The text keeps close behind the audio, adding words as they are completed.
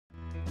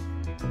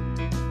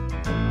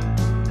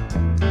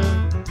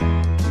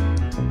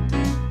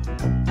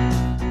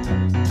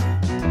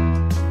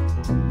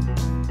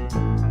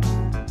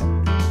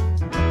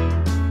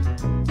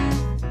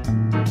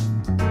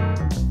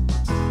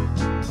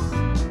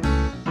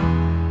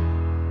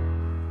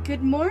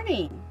Good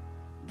morning.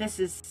 This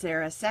is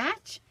Sara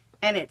Sach,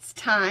 and it's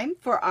time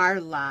for our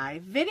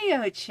live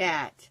video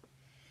chat.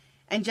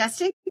 And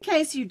just in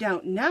case you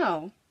don't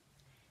know,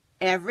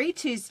 every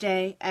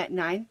Tuesday at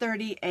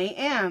 9:30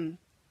 a.m.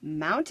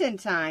 Mountain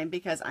Time,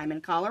 because I'm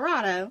in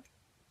Colorado,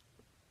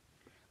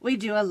 we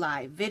do a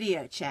live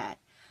video chat.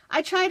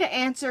 I try to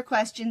answer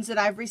questions that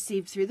I've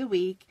received through the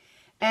week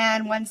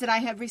and ones that I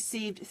have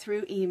received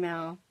through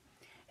email,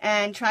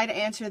 and try to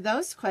answer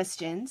those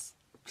questions.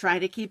 Try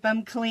to keep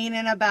them clean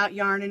and about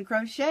yarn and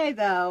crochet,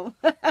 though.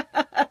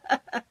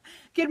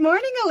 Good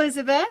morning,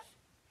 Elizabeth.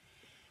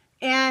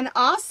 And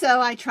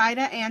also, I try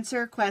to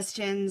answer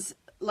questions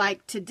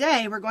like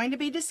today. We're going to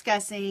be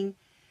discussing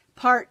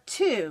part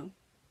 2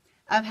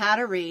 of how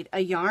to read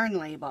a yarn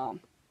label.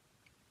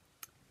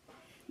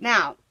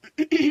 Now,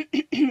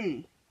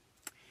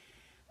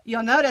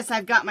 you'll notice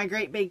I've got my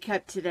great big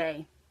cup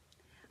today.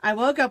 I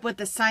woke up with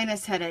a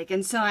sinus headache,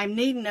 and so I'm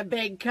needing a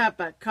big cup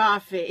of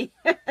coffee.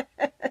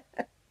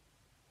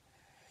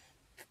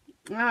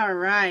 All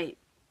right.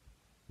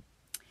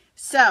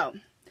 So,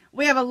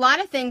 we have a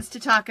lot of things to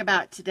talk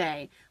about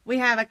today. We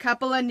have a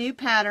couple of new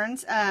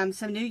patterns,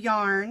 some new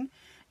yarn,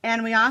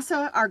 and we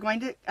also are going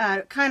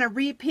to kind of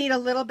repeat a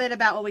little bit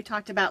about what we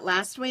talked about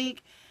last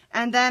week,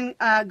 and then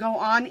go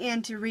on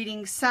into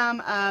reading some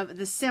of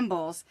the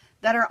symbols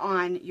that are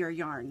on your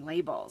yarn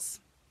labels.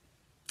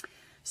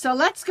 So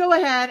let's go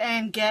ahead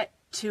and get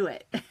to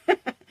it.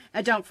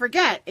 And don't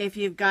forget, if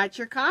you've got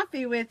your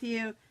coffee with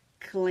you,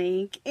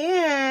 clink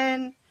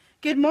in.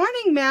 Good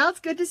morning, Mel. It's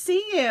good to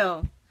see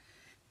you.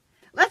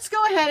 Let's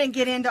go ahead and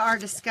get into our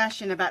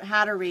discussion about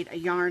how to read a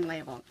yarn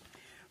label.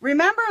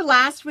 Remember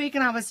last week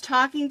when I was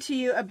talking to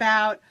you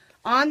about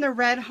on the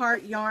red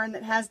heart yarn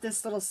that has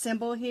this little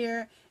symbol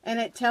here, and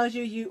it tells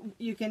you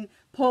you can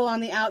pull on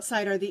the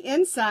outside or the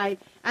inside,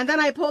 and then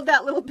I pulled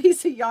that little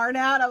piece of yarn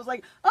out. I was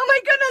like, oh my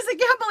goodness, I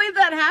can't believe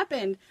that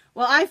happened.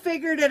 Well, I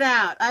figured it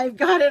out. I've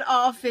got it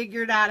all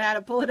figured out how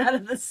to pull it out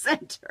of the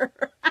center.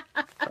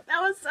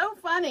 That was so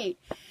funny.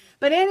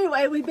 But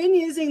anyway, we've been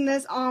using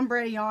this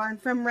ombre yarn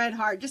from Red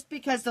Heart just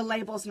because the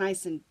label's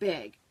nice and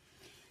big.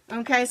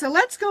 Okay, so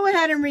let's go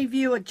ahead and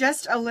review it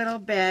just a little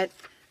bit.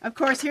 Of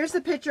course, here's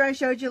the picture I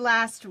showed you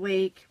last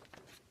week.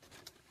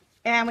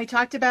 And we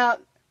talked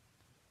about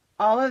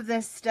all of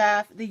this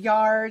stuff, the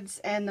yards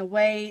and the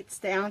weights,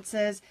 the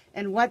ounces,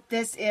 and what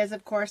this is.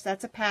 Of course,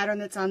 that's a pattern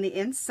that's on the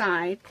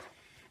inside.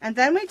 And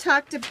then we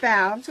talked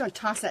about, I'm just going to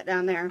toss that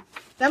down there.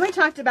 Then we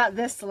talked about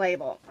this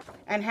label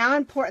and how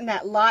important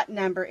that lot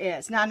number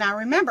is. Now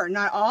remember,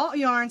 not all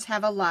yarns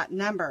have a lot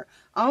number.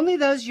 Only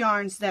those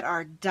yarns that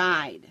are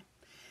dyed.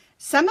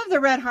 Some of the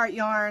Red Heart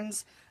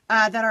yarns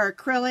that are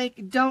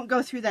acrylic don't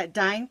go through that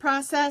dyeing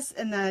process,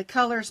 and the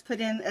color's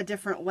put in a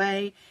different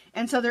way.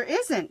 And so there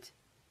isn't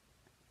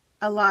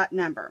a lot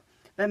number.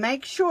 But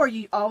make sure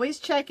you always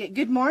check it.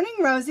 Good morning,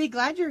 Rosie.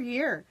 Glad you're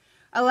here.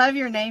 I love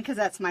your name because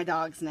that's my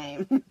dog's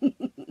name.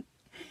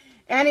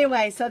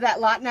 Anyway, so that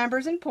lot number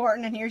is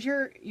important, and here's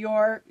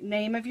your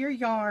name of your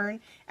yarn.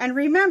 And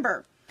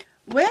remember,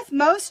 with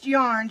most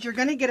yarns, you're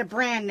going to get a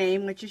brand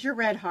name, which is your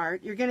Red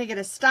Heart. You're going to get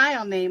a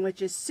style name,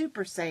 which is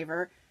Super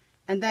Saver.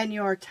 And then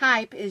your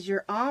type is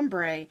your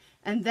ombre.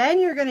 And then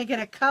you're going to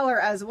get a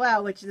color as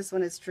well, which this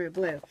one is True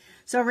Blue.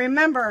 So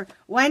remember,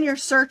 when you're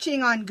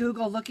searching on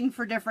Google looking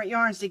for different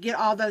yarns, to get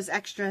all those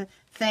extra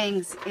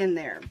things in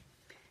there.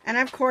 And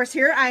of course,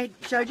 here I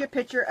showed you a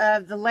picture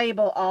of the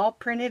label all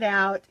printed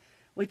out.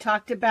 We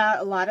talked about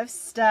a lot of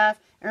stuff.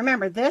 And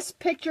remember, this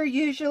picture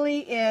usually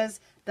is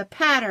the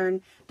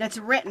pattern that's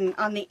written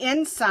on the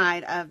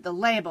inside of the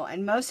label.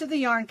 And most of the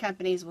yarn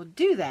companies will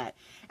do that.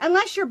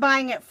 Unless you're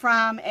buying it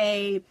from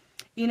a,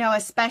 a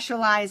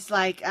specialized,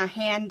 like a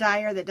hand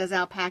dyer that does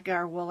alpaca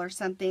or wool or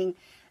something.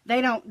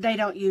 They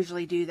don't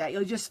usually do that.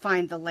 You'll just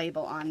find the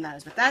label on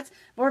those. But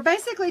we're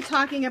basically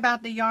talking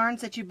about the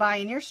yarns that you buy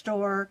in your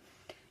store.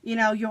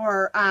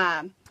 Your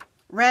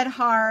Red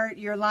Heart,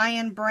 your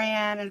Lion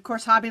brand, and of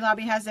course Hobby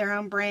Lobby has their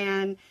own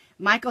brand,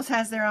 Michael's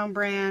has their own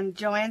brand,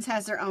 Joann's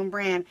has their own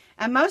brand,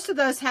 and most of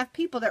those have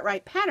people that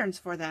write patterns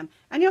for them,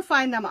 and you'll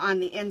find them on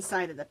the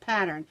inside of the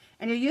pattern.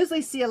 And you'll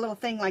usually see a little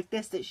thing like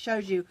this that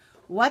shows you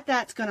what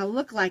that's going to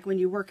look like when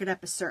you work it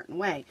up a certain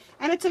way.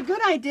 And it's a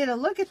good idea to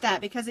look at that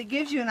because it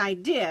gives you an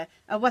idea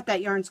of what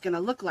that yarn's going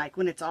to look like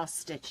when it's all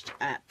stitched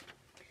up.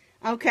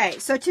 Okay,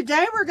 so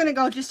today we're going to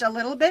go just a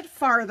little bit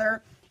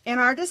farther in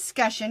our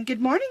discussion. Good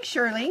morning,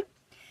 Shirley.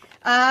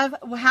 Of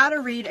how to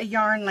read a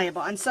yarn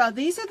label. And so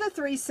these are the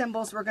 3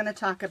 symbols we're going to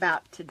talk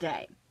about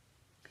today.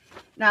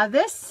 Now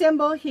this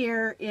symbol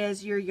here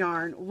is your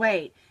yarn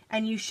weight,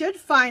 and you should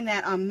find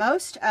that on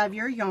most of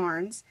your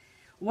yarns,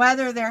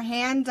 whether they're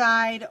hand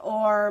dyed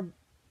or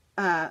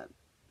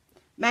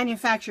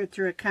manufactured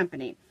through a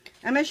company.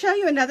 I'm going to show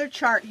you another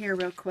chart here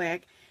real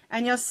quick,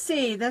 and you'll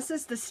see this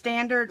is the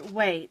standard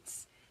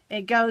weights.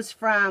 It goes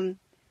from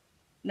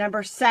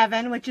number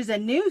 7, which is a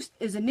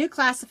new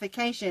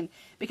classification,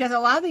 because a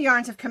lot of the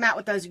yarns have come out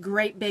with those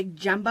great big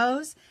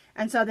jumbos,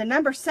 and so the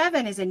number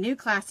 7 is a new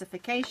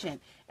classification.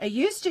 It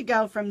used to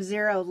go from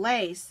 0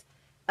 lace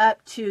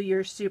up to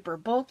your super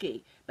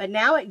bulky. But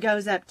now it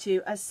goes up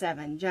to a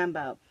 7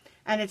 jumbo.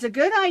 And it's a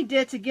good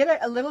idea to get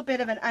a little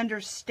bit of an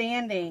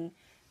understanding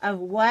of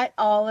what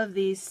all of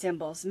these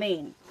symbols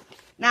mean.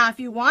 Now, if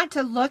you want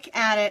to look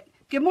at it,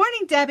 good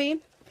morning,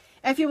 Debbie.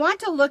 If you want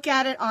to look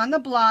at it on the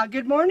blog,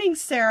 good morning,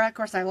 Sarah. Of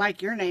course, I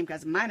like your name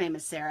because my name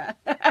is Sarah.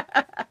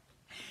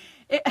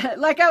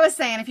 Like I was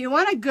saying, if you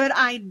want a good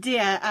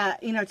idea,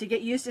 you know, to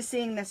get used to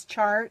seeing this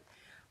chart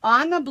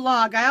on the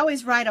blog, I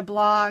always write a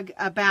blog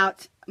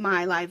about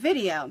my live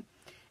video.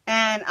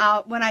 And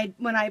when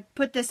I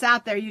put this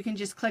out there, you can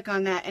just click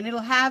on that and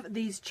it'll have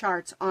these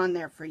charts on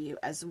there for you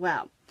as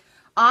well.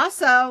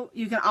 Also,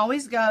 you can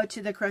always go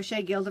to the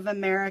Crochet Guild of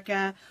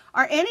America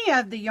or any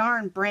of the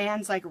yarn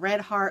brands like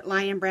Red Heart,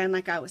 Lion Brand,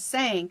 like I was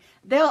saying.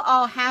 They'll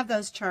all have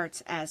those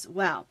charts as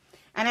well.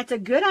 And it's a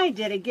good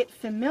idea to get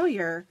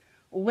familiar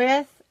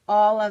with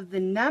all of the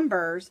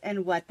numbers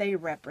and what they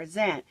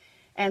represent.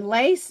 And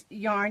lace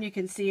yarn, you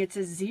can see it's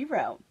a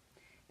 0.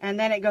 And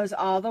then it goes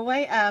all the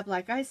way up,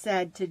 like I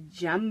said, to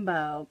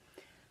jumbo.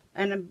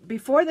 And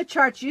before, the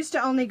charts used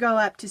to only go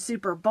up to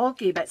super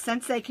bulky, but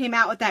since they came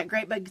out with that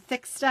great big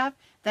thick stuff,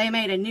 they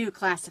made a new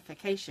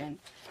classification.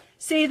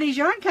 See, these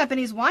yarn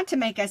companies want to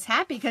make us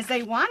happy because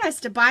they want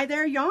us to buy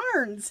their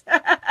yarns.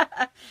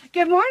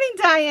 Good morning,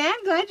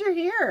 Diane. Glad you're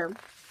here.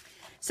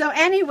 So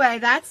anyway,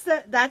 that's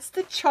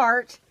the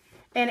chart,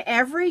 and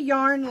every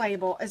yarn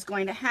label is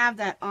going to have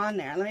that on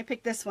there. Let me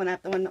pick this one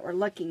up, the one that we're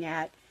looking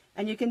at,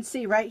 and you can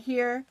see right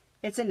here,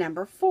 it's a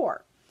number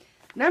 4.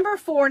 Number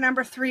 4,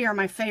 number 3 are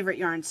my favorite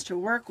yarns to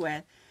work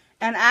with.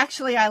 And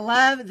actually, I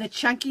love the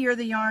chunkier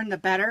the yarn, the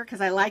better,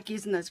 because I like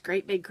using those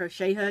great big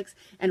crochet hooks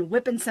and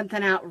whipping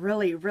something out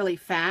really, really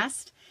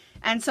fast.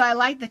 And so I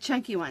like the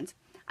chunky ones.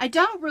 I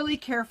don't really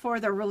care for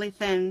the really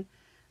thin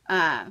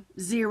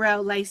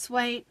 0 lace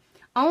weight,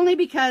 only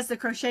because the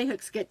crochet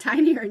hooks get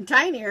tinier and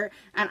tinier,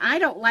 and I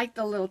don't like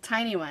the little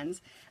tiny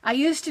ones. I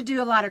used to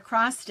do a lot of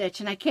cross stitch,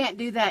 and I can't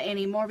do that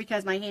anymore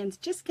because my hands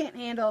just can't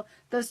handle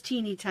those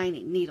teeny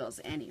tiny needles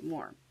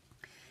anymore.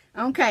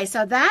 Okay,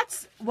 so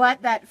that's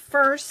what that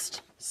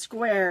first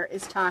square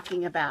is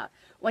talking about.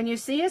 When you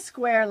see a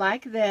square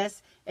like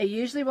this, it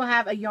usually will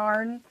have a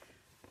yarn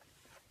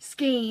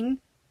skein.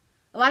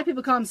 A lot of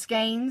people call them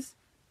skeins.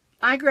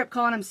 I grew up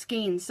calling them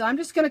skeins, so I'm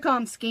just going to call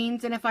them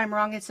skeins, and if I'm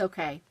wrong, it's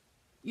okay.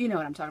 You know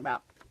what I'm talking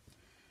about.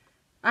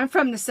 I'm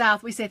from the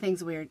South. We say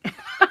things weird.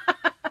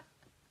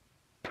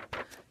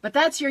 But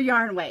that's your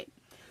yarn weight.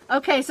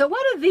 Okay, so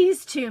what do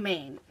these two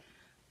mean?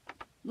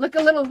 Look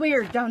a little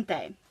weird, don't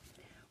they?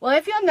 Well,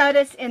 if you'll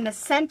notice in the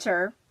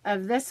center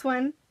of this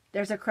one,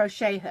 there's a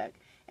crochet hook.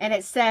 And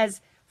it says,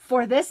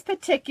 for this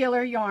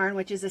particular yarn,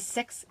 which is a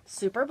 6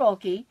 super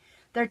bulky,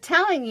 they're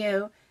telling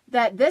you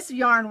that this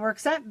yarn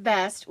works at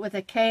best with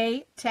a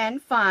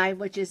K105,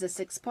 which is a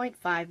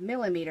 6.5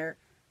 millimeter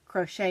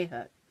crochet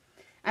hook.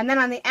 And then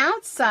on the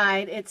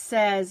outside, it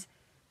says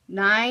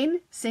 9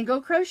 single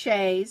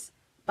crochets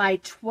by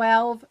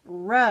 12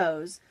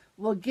 rows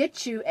will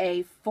get you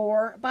a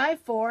 4 by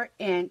 4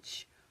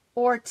 inch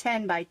or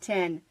 10 by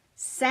 10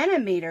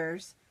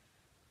 centimeters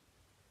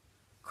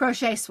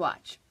crochet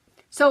swatch.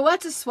 So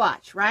what's a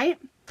swatch, right?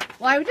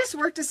 Well, I just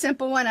worked a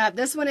simple one up.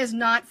 This one is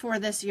not for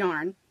this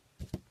yarn.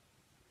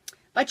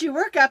 But you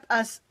work up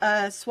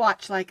a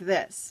swatch like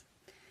this.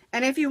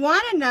 And if you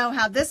want to know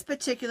how this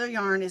particular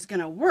yarn is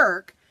going to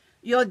work,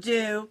 you'll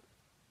do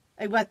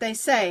what they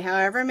say,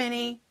 however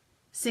many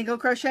single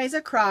crochets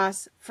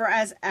across for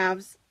as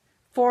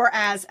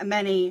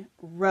many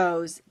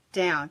rows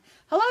down.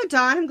 Hello,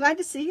 Dawn. I'm glad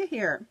to see you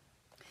here.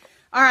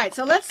 All right,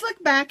 so let's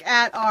look back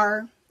at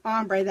our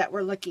ombre that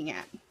we're looking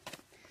at.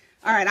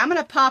 All right, I'm going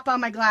to pop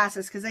on my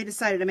glasses because they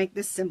decided to make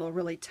this symbol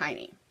really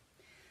tiny.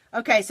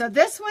 Okay, so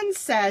this one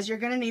says you're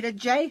going to need a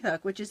J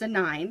hook, which is a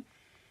 9,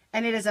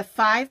 and it is a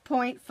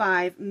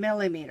 5.5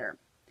 millimeter.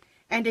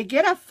 And to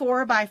get a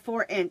 4 by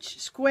 4 inch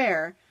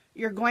square,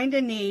 you're going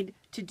to need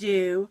to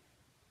do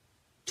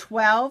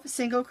 12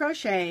 single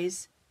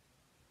crochets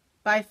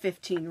by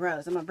 15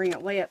 rows. I'm going to bring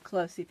it way up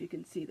close, see if you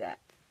can see that.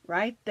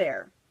 Right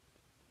there.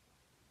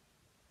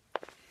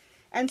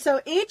 And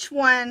so each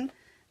one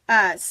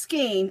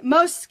skein,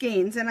 most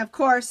skeins, and of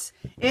course,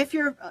 if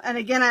you're, and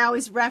again, I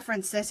always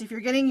reference this, if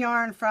you're getting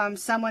yarn from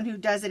someone who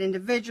does it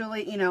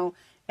individually, you know,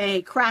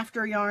 a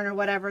crafter yarn or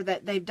whatever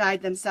that they've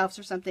dyed themselves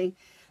or something,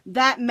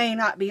 that may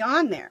not be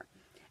on there.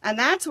 And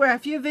that's where a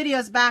few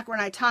videos back when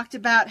I talked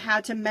about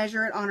how to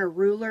measure it on a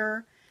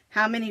ruler,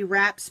 how many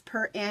wraps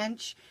per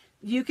inch,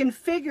 you can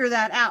figure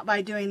that out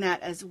by doing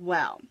that as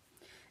well.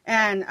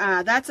 And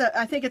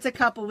I think it's a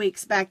couple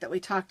weeks back that we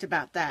talked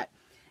about that.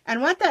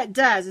 And what that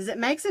does is it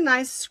makes a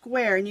nice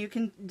square, and you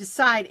can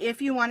decide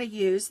if you want to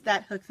use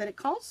that hook that it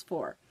calls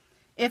for,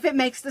 if it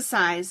makes the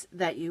size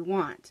that you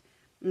want.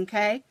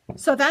 Okay,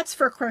 so that's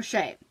for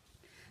crochet.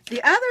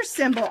 The other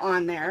symbol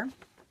on there,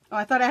 oh,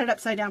 I thought I had it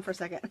upside down for a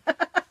second.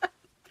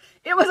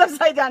 It was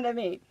upside down to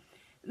me.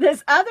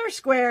 This other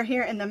square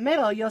here in the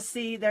middle, you'll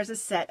see there's a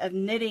set of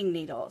knitting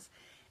needles,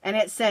 and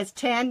it says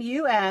 10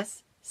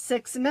 US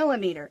 6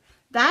 millimeter.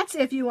 That's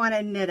if you want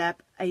to knit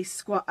up a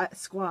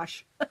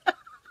squash.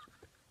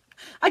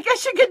 I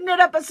guess you could knit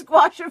up a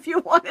squash if you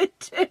wanted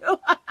to.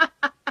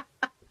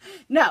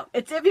 No,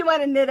 it's if you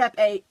want to knit up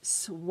a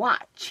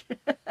swatch.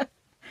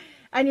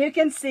 And you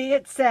can see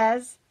it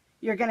says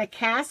you're going to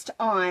cast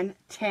on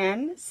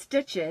 10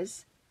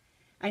 stitches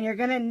and you're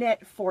going to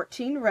knit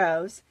 14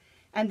 rows,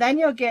 and then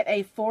you'll get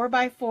a 4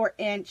 by 4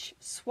 inch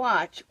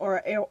swatch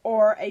or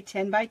a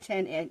 10 by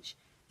 10 inch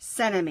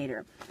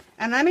centimeter.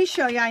 And let me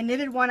show you, I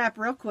knitted one up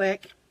real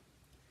quick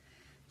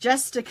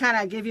just to kind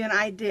of give you an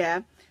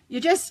idea. You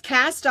just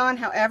cast on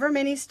however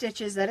many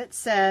stitches that it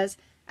says,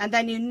 and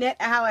then you knit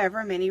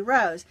however many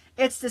rows.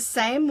 It's the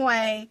same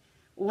way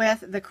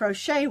with the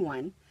crochet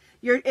one.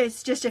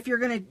 It's just if you're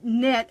going to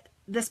knit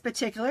this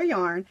particular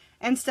yarn,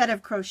 instead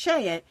of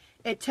crochet it,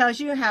 it tells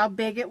you how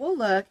big it will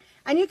look,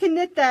 and you can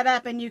knit that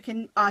up, and you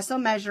can also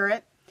measure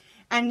it,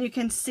 and you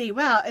can see,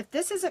 well, if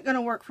this isn't going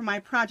to work for my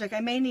project, I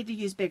may need to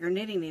use bigger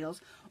knitting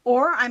needles,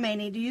 or I may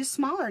need to use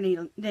smaller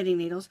knitting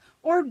needles,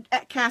 or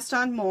cast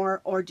on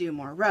more, or do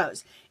more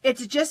rows.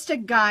 It's just a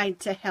guide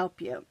to help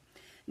you.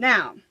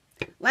 Now,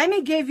 let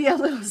me give you a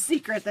little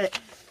secret that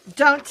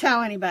don't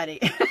tell anybody.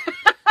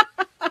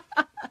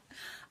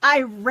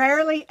 I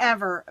rarely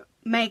ever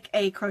make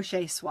a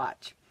crochet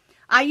swatch.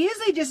 I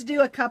usually just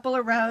do a couple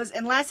of rows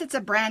unless it's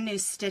a brand new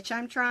stitch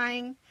I'm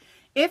trying.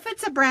 If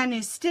it's a brand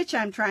new stitch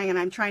I'm trying and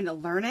I'm trying to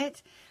learn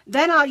it,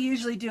 then I'll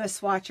usually do a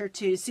swatch or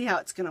two to see how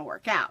it's going to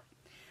work out.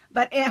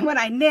 But when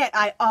I knit,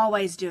 I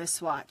always do a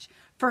swatch.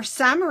 For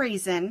some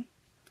reason,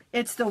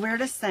 it's the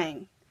weirdest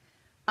thing.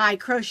 I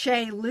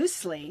crochet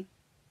loosely,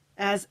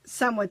 as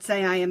some would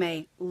say I am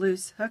a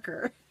loose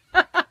hooker.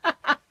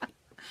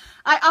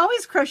 I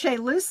always crochet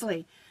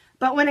loosely,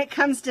 but when it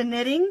comes to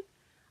knitting,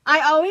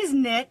 I always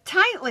knit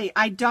tightly.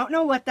 I don't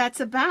know what that's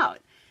about.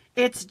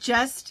 It's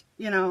just,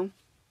 you know,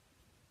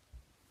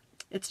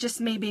 it's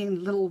just me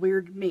being little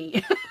weird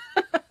me.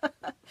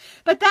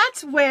 But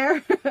that's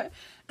where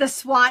the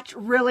swatch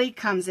really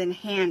comes in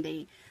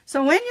handy.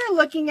 So when you're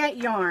looking at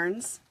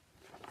yarns,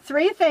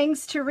 3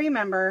 things to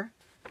remember.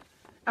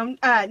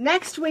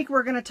 Next week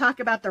we're going to talk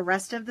about the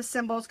rest of the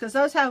symbols, because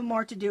those have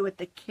more to do with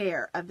the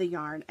care of the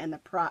yarn and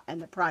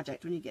the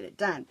project when you get it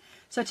done.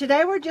 So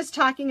today we're just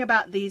talking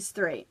about these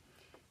 3.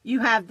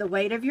 You have the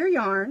weight of your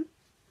yarn.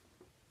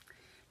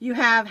 You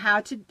have how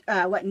to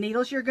what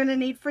needles you're going to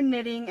need for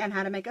knitting and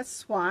how to make a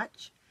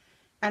swatch.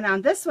 And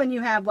on this one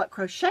you have what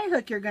crochet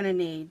hook you're going to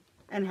need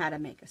and how to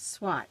make a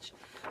swatch.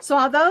 So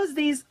although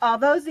these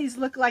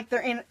look like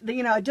they're in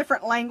a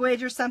different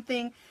language or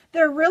something,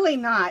 they're really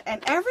not.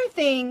 And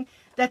everything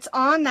that's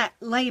on that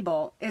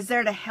label is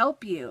there to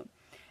help you,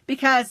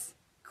 because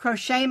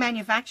crochet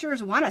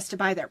manufacturers want us to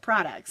buy their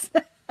products.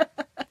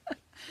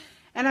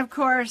 And of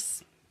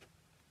course,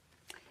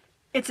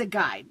 it's a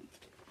guide.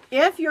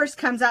 If yours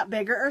comes out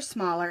bigger or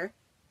smaller,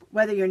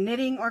 whether you're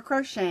knitting or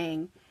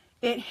crocheting,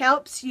 it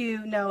helps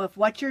you know if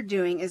what you're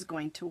doing is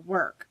going to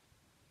work.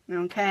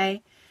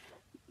 Okay?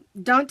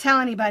 Don't tell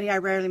anybody I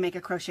rarely make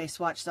a crochet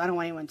swatch, so I don't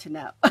want anyone to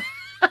know.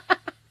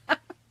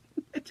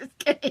 Just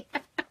kidding.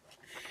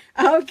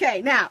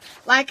 Okay, now,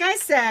 like I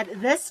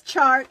said, this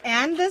chart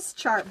and this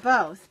chart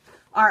both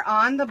are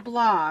on the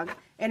blog,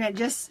 and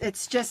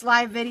it's just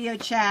live video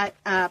chat,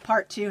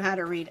 part 2, how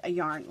to read a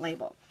yarn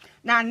label.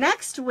 Now,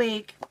 next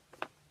week,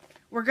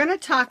 we're going to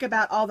talk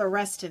about all the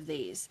rest of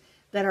these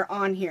that are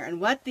on here and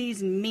what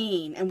these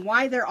mean and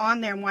why they're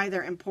on there and why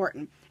they're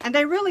important. And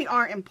they really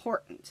are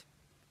important.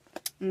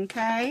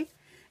 Okay?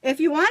 If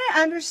you want to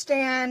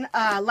understand,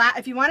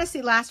 if you want to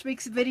see last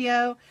week's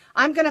video,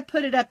 I'm going to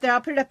put it up there.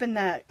 I'll put it up in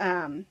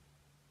the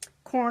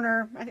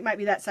corner. I think it might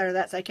be that side or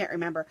that side. I can't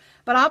remember.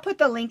 But I'll put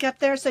the link up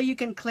there so you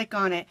can click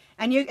on it.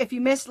 And if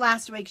you missed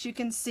last week's, you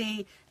can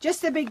see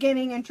just the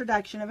beginning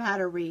introduction of how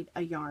to read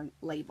a yarn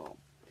label.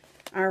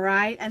 All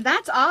right? And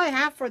that's all I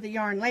have for the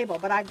yarn label.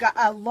 But I've got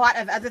a lot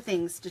of other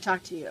things to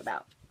talk to you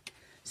about.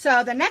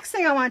 So the next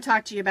thing I want to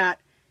talk to you about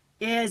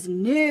is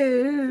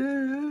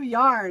new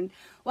yarn.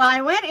 Well,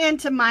 I went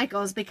into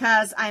Michael's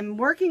because I'm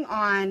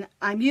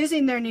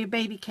using their new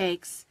Baby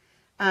Cakes,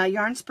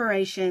 Yarn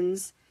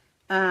Inspirations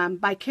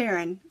by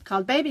Karen,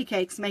 called Baby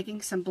Cakes,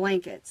 making some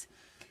blankets.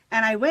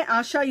 And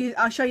I'll show you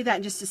that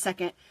in just a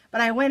second.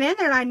 But I went in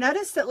there and I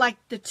noticed that like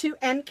the 2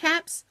 end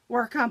caps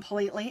were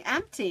completely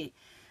empty.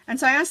 And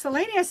so I asked the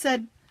lady, I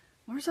said,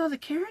 where's all the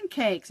Karen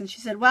cakes? And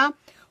she said, well,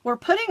 we're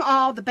putting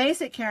all the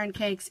basic Karen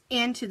cakes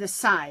into the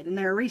side, and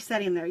they're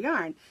resetting their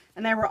yarn,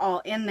 and they were all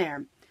in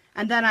there.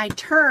 And then I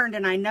turned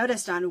and I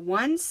noticed on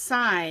one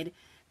side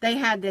they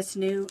had this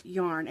new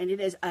yarn, and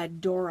it is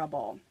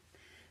adorable.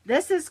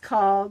 This is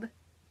called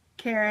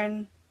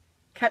Karen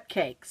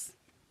Cupcakes.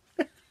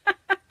 Is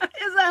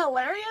that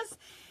hilarious?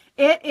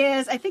 It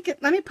is,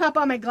 let me pop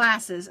on my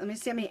glasses. Let me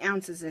see how many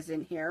ounces is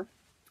in here.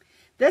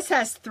 This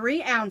has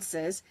 3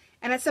 ounces,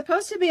 and it's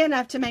supposed to be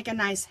enough to make a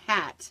nice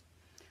hat.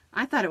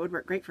 I thought it would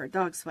work great for a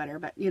dog sweater,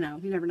 but you know,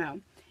 you never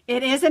know.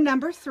 It is a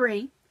number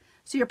 3,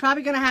 so you're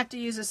probably going to have to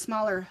use a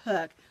smaller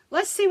hook.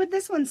 Let's see what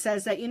this one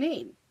says that you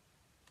need.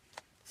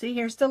 See,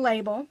 here's the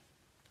label.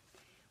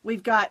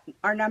 We've got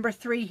our number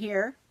 3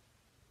 here.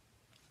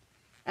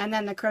 And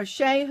then the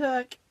crochet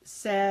hook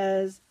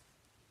says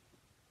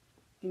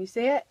Can you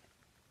see it?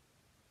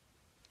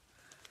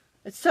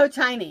 It's so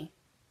tiny.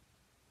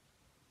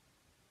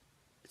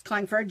 It's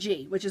calling for a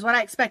G, which is what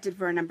I expected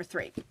for a number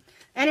 3.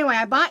 Anyway,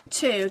 I bought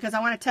 2 because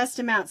I want to test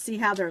them out, see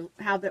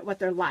what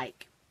they're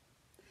like.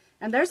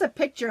 And there's a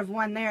picture of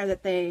one there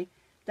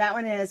that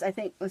one is, I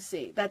think, let's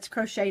see, that's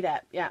crocheted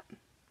up. Yeah.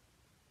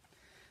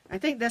 I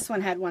think this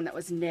one had one that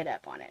was knit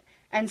up on it.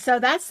 And so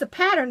that's the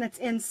pattern that's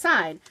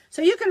inside.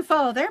 So you can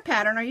follow their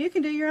pattern or you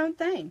can do your own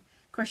thing.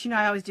 Of course, you know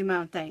I always do my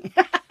own thing.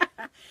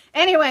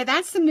 Anyway,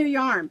 that's some new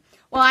yarn.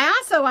 Well, I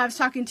was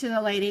talking to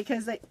the lady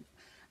because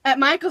at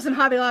Michael's and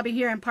Hobby Lobby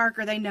here in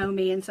Parker, they know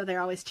me, and so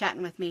they're always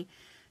chatting with me.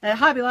 At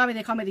Hobby Lobby,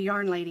 they call me the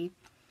yarn lady.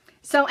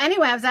 So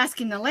anyway, I was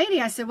asking the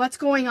lady, I said, what's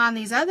going on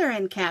these other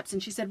end caps?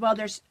 And she said, well,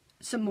 there's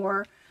some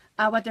more,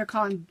 what they're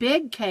calling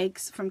big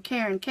cakes from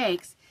Karen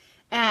Cakes.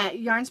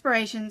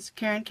 Yarnspirations,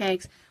 Karen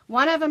Cakes.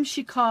 One of them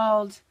she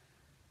called,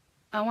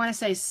 I want to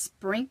say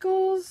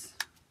sprinkles.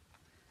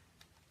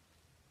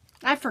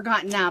 I've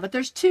forgotten now, but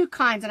there's 2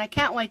 kinds, and I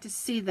can't wait to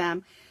see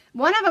them.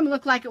 One of them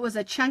looked like it was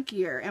a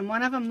chunkier, and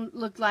one of them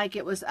looked like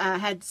it was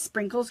had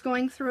sprinkles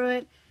going through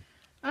it.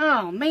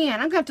 Oh, man,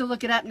 I'm going to have to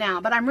look it up now,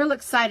 but I'm real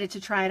excited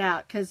to try it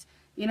out because,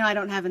 you know, I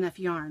don't have enough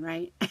yarn,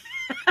 right?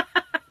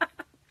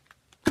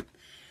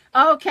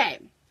 Okay,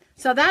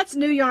 so that's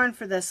new yarn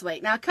for this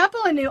week. Now, a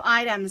couple of new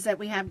items that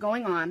we have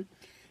going on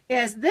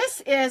is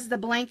this is the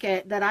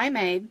blanket that I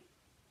made.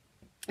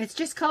 It's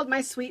just called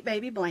my Sweet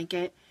Baby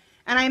Blanket,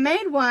 and I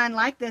made one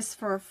like this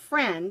for a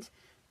friend.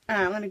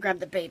 Let me grab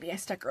the baby. I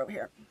stuck her over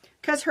here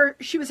because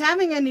she was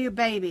having a new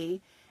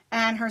baby,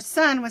 and her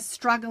son was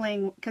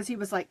struggling because he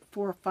was like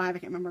 4 or 5, I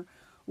can't remember,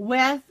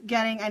 with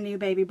getting a new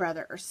baby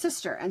brother or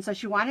sister. And so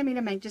she wanted me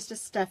to make just a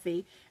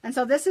stuffy. And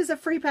so this is a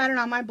free pattern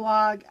on my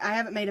blog. I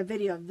haven't made a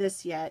video of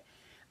this yet,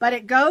 but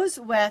it goes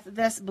with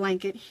this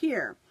blanket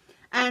here.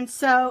 And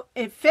so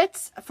it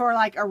fits for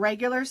like a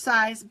regular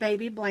size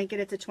baby blanket.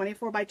 It's a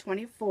 24 by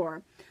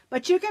 24,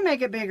 but you can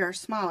make it bigger or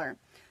smaller.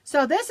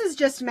 So this is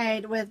just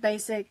made with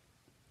basic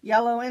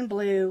yellow and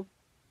blue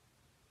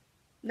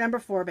number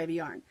 4 baby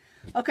yarn.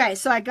 Okay,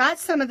 so I got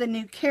some of the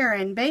new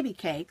Karen baby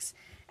cakes,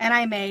 and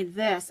I made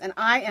this, and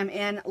I am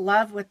in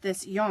love with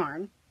this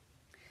yarn.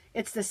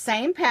 It's the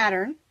same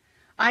pattern.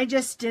 I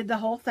just did the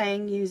whole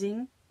thing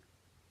using,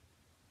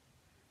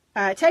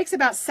 it takes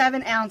about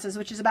 7 ounces,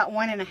 which is about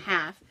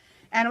 1.5,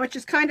 and which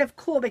is kind of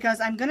cool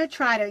because I'm going to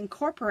try to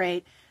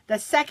incorporate the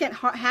second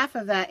half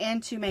of that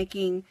into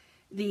making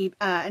the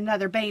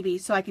another baby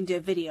so I can do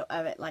a video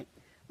of it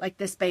like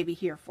this baby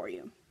here for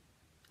you.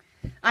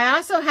 I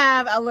also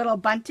have a little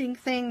bunting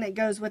thing that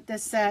goes with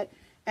this set,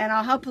 and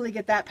I'll hopefully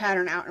get that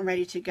pattern out and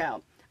ready to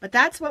go. But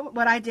that's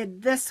what I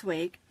did this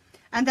week.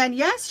 And then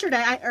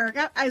yesterday,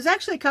 it was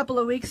actually a couple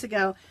of weeks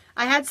ago,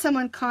 I had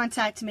someone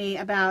contact me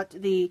about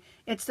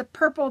it's the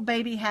Purple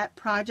Baby Hat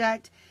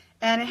Project,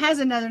 and it has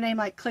another name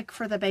like Click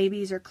for the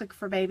Babies or Click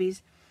for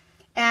Babies.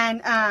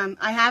 And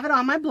I have it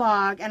on my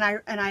blog, and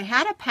I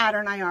had a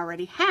pattern I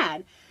already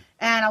had.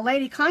 And a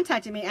lady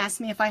contacted me, asked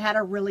me if I had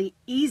a really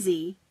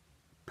easy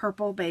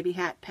purple baby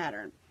hat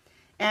pattern.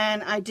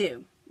 And I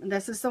do. And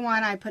this is the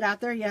one I put out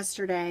there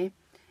yesterday.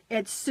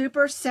 It's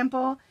super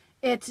simple.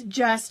 It's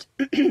just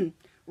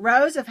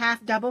rows of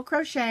half double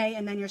crochet,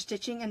 and then you're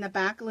stitching in the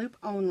back loop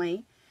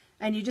only.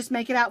 And you just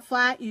make it out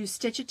flat. You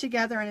stitch it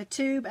together in a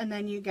tube, and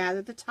then you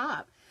gather the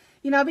top.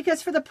 You know,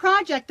 because for the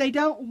project, they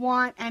don't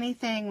want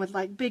anything with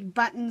like big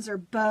buttons or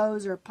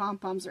bows or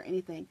pom-poms or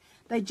anything.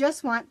 They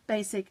just want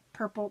basic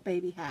purple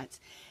baby hats.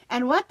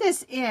 And what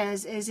this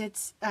is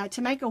it's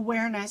to make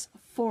awareness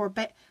for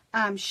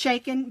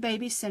shaken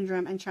baby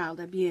syndrome and child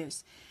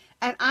abuse.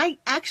 And I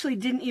actually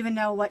didn't even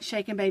know what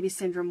shaken baby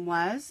syndrome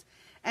was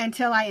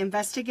until I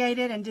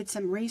investigated and did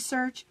some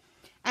research.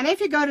 And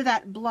if you go to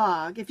that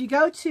blog, if you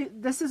go to,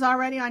 this is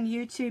already on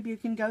YouTube, you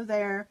can go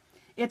there.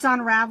 It's on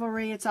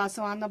Ravelry, it's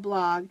also on the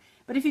blog.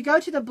 But if you go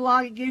to the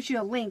blog, it gives you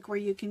a link where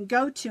you can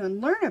go to and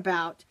learn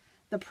about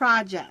the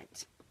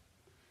project.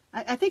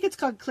 I think it's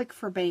called Click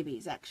for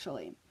Babies,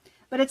 actually.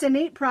 But it's a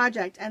neat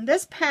project. And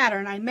this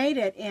pattern, I made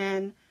it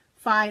in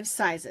 5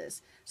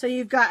 sizes. So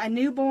you've got a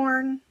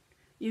newborn,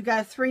 you've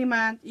got a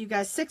 3-month, you've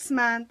got a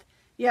 6-month,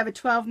 you have a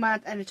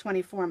 12-month, and a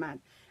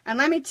 24-month. And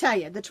let me tell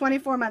you, the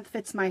 24-month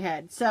fits my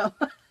head. So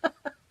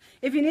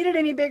if you need it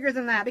any bigger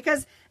than that,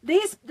 because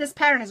this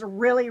pattern is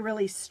really,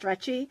 really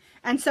stretchy,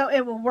 and so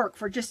it will work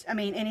for just,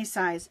 any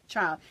size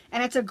child.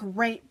 And it's a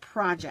great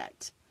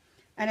project.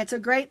 And it's a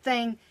great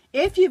thing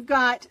if you've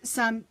got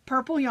some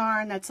purple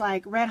yarn that's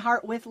like Red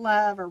Heart with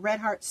Love or Red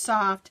Heart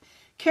Soft,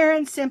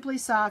 Karen Simply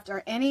Soft,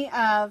 or any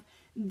of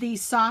the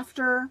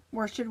softer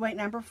worsted weight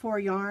number 4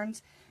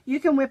 yarns. You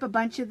can whip a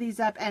bunch of these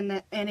up,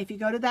 and if you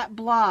go to that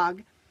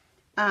blog,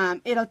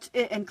 and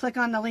click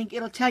on the link,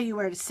 it'll tell you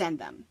where to send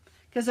them.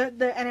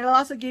 And it'll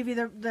also give you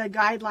the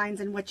guidelines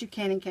and what you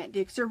can and can't do,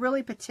 because they're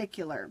really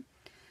particular.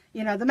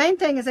 You know, the main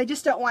thing is they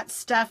just don't want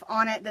stuff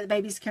on it that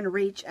babies can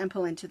reach and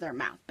pull into their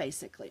mouth,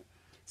 basically.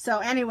 So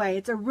anyway,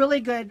 it's a really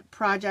good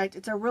project.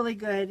 It's a really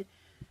good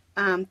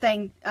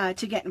thing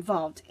to get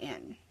involved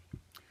in.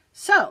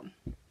 So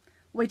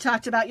We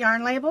talked about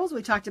yarn labels,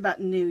 we talked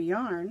about new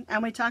yarn,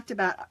 and we talked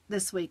about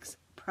this week's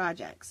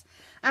projects.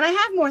 And I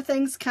have more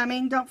things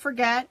coming. Don't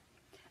forget,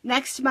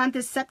 next month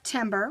is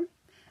September,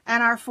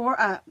 and our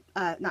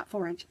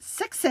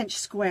 6-inch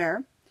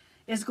square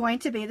is going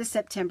to be the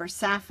September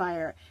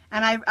Sapphire.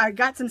 And I've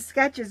got some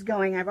sketches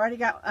going. I've already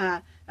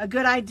got a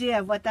good idea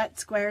of what that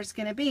square is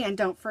going to be. And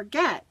don't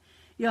forget,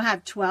 you'll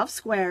have 12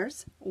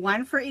 squares,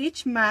 one for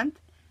each month,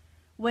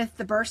 with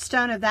the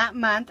birthstone of that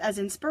month as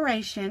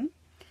inspiration.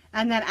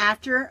 And then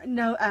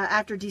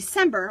after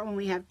December, when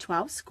we have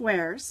 12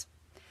 squares,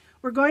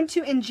 we're going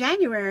to, in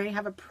January,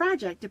 have a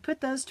project to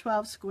put those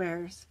 12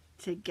 squares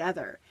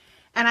together.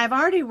 And I've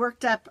already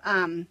worked up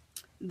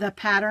the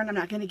pattern. I'm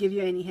not going to give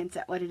you any hints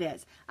at what it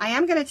is. I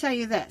am going to tell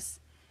you this.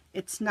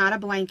 It's not a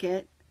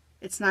blanket.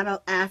 It's not an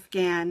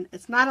Afghan.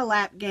 It's not a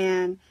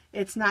lapgan.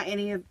 It's not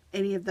any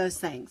of those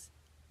things.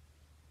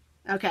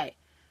 Okay,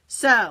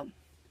 so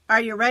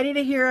are you ready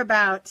to hear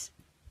about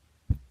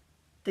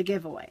the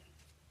giveaway?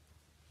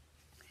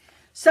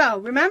 So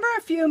remember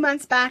a few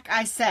months back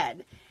I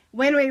said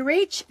when we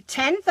reach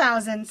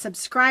 10,000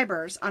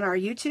 subscribers on our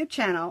YouTube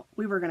channel,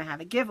 we were going to have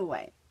a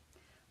giveaway.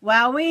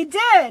 Well, we did.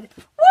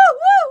 Woo,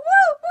 woo,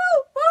 woo,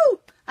 woo, woo.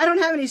 I don't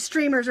have any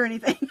streamers or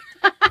anything.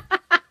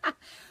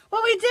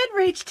 Well, we did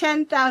reach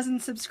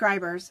 10,000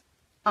 subscribers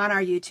on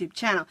our YouTube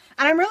channel.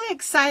 And I'm really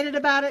excited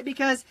about it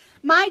because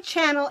my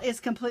channel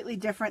is completely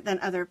different than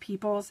other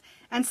people's.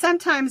 And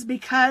sometimes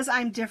because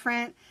I'm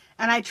different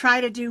and I try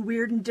to do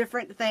weird and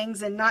different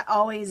things and not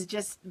always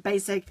just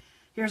basic,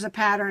 here's a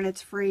pattern,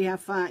 it's free,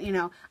 have fun, you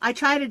know. I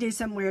try to do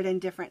some weird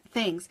and different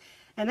things.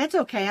 And that's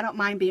okay. I don't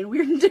mind being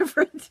weird and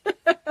different.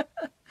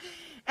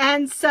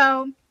 And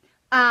so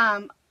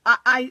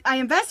I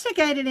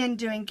investigated in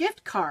doing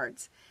gift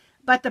cards.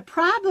 But the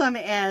problem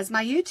is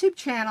my YouTube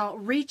channel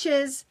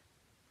reaches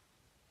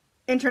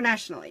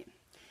internationally.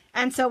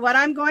 And so what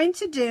I'm going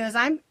to do is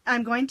I'm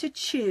going to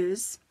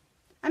choose,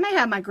 I may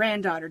have my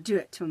granddaughter do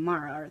it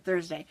tomorrow or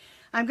Thursday.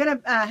 I'm going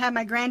to have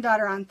my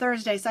granddaughter on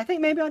Thursday, so I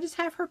think maybe I'll just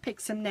have her pick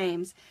some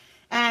names.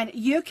 And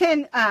you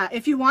can,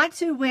 if you want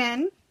to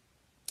win,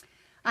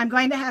 I'm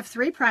going to have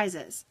 3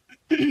 prizes.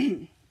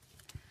 I'm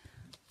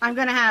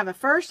going to have a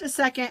first, a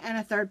second, and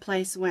a third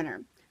place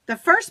winner. The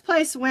first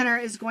place winner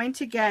is going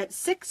to get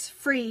 6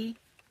 free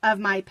of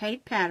my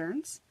paid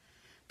patterns.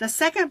 The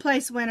second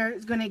place winner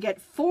is going to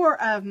get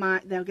 4 of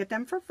my, they'll get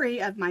them for free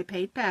of my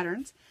paid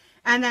patterns.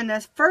 And then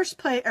the first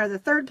place or the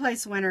third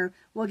place winner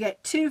will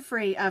get 2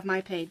 free of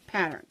my paid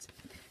patterns.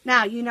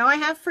 Now, you know I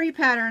have free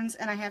patterns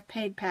and I have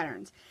paid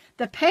patterns.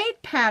 The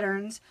paid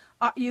patterns,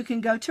 you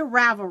can go to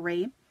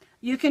Ravelry.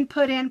 You can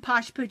put in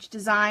Posh Pooch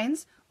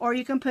Designs, or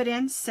you can put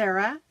in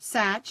Sara,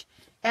 Sach,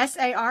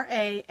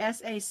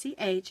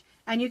 S-A-R-A-S-A-C-H,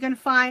 and you can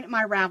find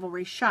my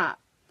Ravelry shop.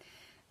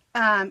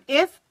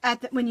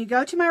 When you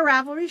go to my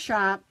Ravelry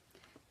shop,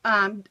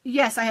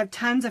 yes, I have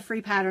tons of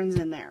free patterns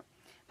in there.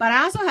 But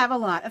I also have a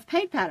lot of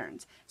paid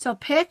patterns. So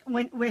pick,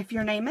 if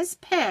your name is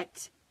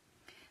picked,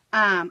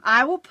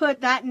 I will put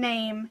that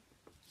name,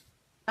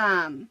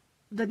 the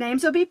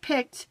names will be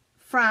picked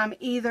from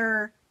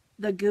either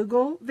the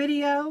Google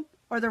video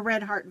or the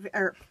Red Heart,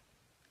 or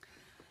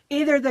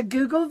either the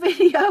Google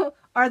video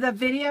or the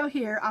video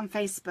here on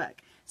Facebook.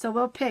 So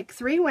we'll pick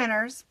 3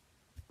 winners.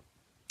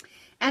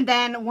 And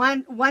then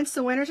once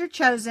the winners are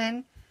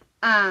chosen,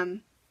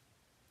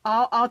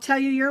 I'll tell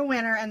you you're a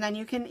winner, and then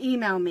you can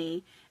email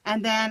me.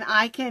 And then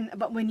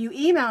but when you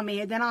email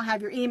me, then I'll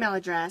have your email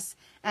address,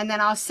 and then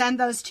I'll send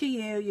those to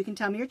you. You can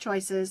tell me your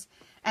choices,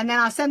 and then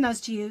I'll send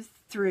those to you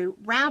through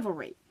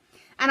Ravelry.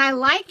 And I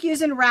like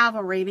using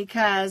Ravelry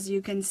because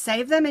you can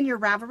save them in your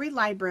Ravelry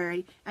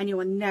library, and you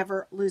will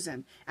never lose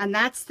them. And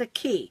that's the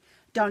key.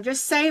 Don't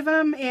just save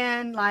them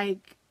in,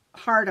 like,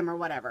 Hardem or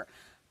whatever.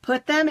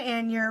 Put them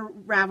in your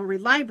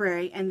Ravelry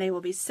library, and they will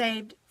be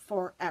saved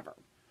forever.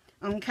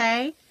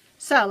 Okay?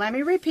 So, let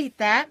me repeat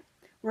that.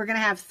 We're going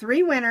to have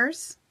 3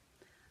 winners.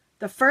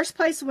 The first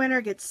place winner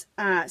gets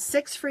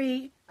 6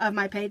 free of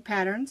my paid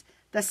patterns.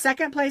 The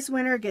second place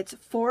winner gets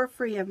 4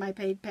 free of my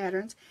paid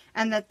patterns.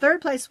 And the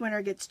third place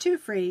winner gets 2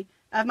 free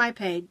of my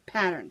paid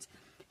patterns.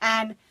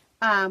 And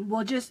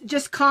we'll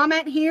just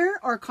comment here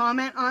or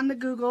comment on the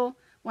Google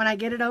when I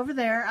get it over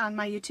there on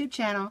my YouTube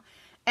channel.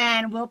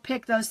 And we'll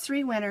pick those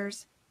 3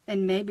 winners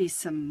and maybe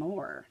some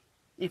more.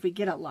 If we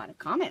get a lot of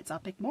comments, I'll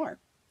pick more.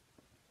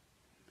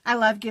 I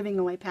love giving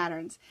away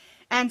patterns.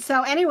 And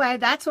so anyway,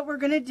 that's what we're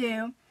going to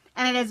do.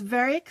 And it is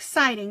very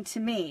exciting to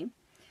me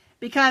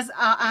because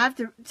I have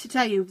to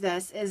tell you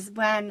this is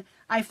when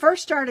I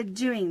first started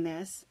doing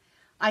this,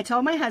 I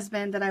told my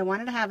husband that I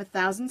wanted to have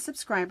 1,000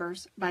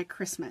 subscribers by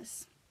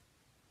Christmas.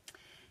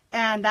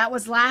 And that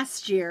was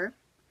last year.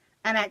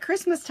 And at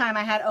Christmas time,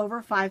 I had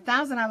over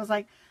 5,000. I was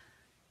like,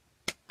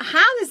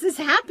 how does this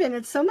happen?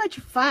 It's so much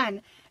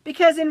fun.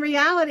 Because in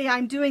reality,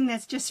 I'm doing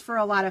this just for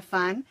a lot of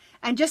fun.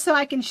 And just so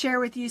I can share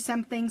with you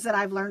some things that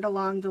I've learned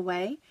along the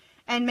way.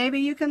 And maybe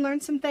you can learn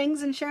some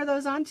things and share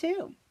those on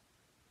too.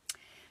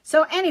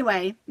 So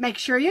anyway, make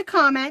sure you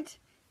comment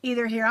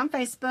either here on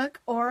Facebook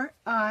or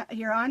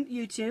here on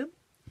YouTube.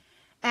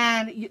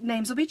 And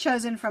names will be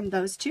chosen from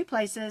those 2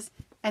 places,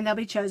 and they'll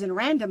be chosen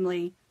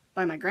randomly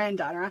by my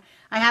granddaughter.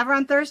 I have her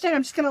on Thursday, and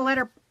I'm just going to let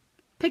her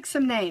pick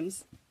some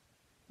names.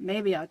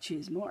 Maybe I'll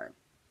choose more.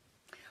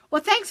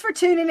 Well, thanks for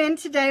tuning in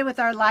today with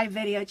our live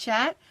video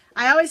chat.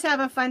 I always have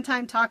a fun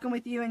time talking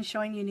with you and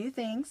showing you new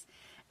things.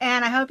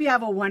 And I hope you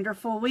have a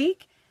wonderful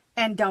week.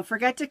 And don't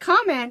forget to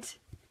comment.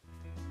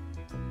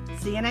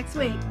 See you next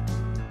week.